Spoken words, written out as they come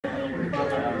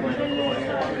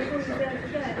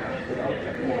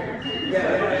That's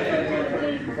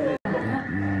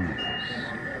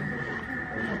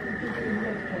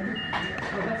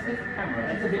the camera.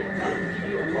 That's a bit more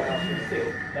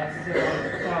still. That's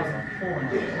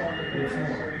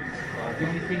 1,400. The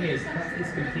only thing is, that's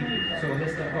discontinued. So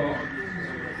unless they've got a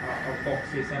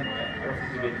box here somewhere, I don't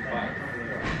think they'll be fine.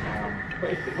 But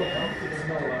if they've got one, it's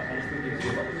smaller and it still gives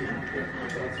you a lot of zoom. So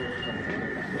that's also something.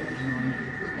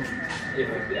 If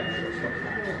the actual stock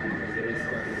there is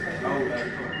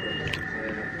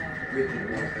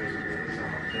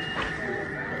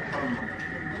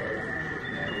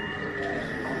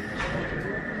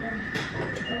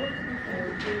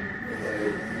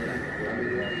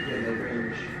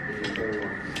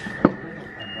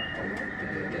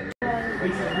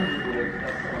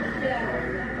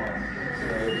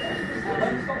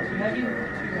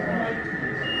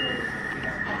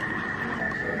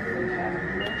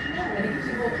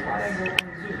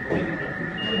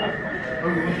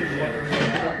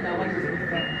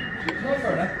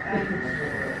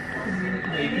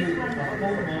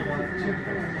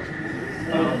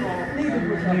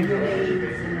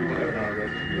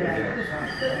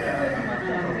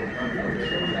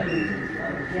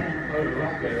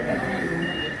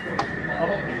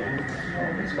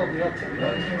it's got the option.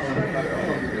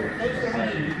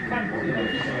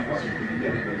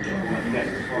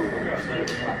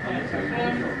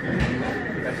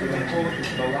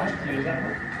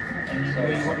 So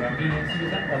you want convenience to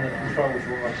use that one, the controls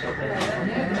will rush up there.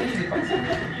 Yeah, it's easy. Again,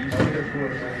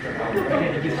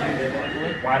 it gives you the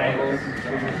wide angles,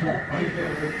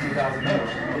 2,000 meters.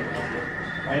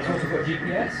 And it's also got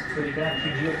GPS, so you can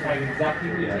actually geotag exactly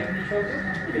where you're taking the photo.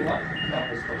 If you want. Not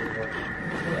this photo.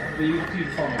 But you do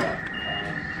follow that.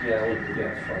 Yeah,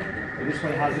 that's right. But this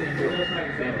one has it in your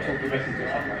thing, talk directly to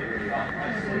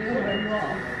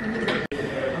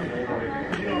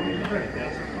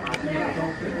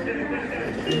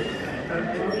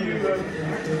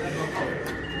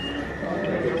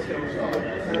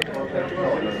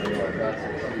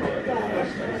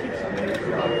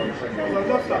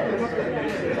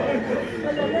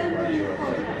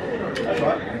That's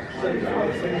right.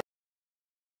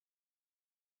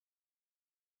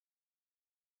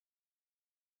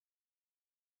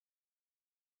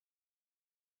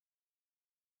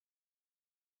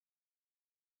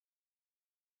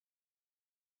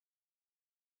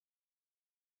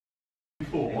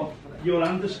 You'll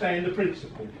understand the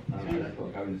principle.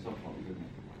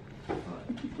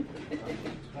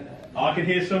 I can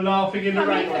hear some laughing in the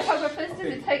ranks. How many photographers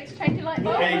does it take to change a light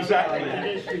bulb? Exactly.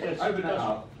 Open that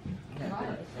up.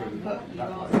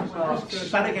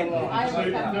 Say again. I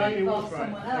always have to ask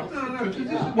someone else.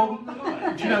 Well,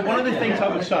 do you know, one of the things I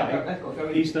would say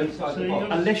is that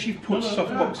unless you've put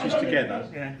soft boxes together,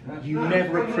 you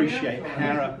never appreciate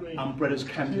how umbrellas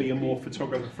can be a more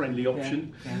photographer-friendly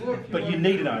option. But you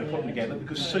need to know how to put them together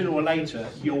because sooner or later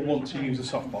you'll want to use a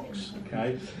soft box.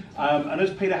 Okay, and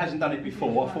as Peter hasn't done it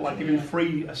before, I thought I'd give him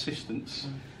free assistance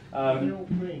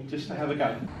just to have a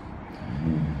go.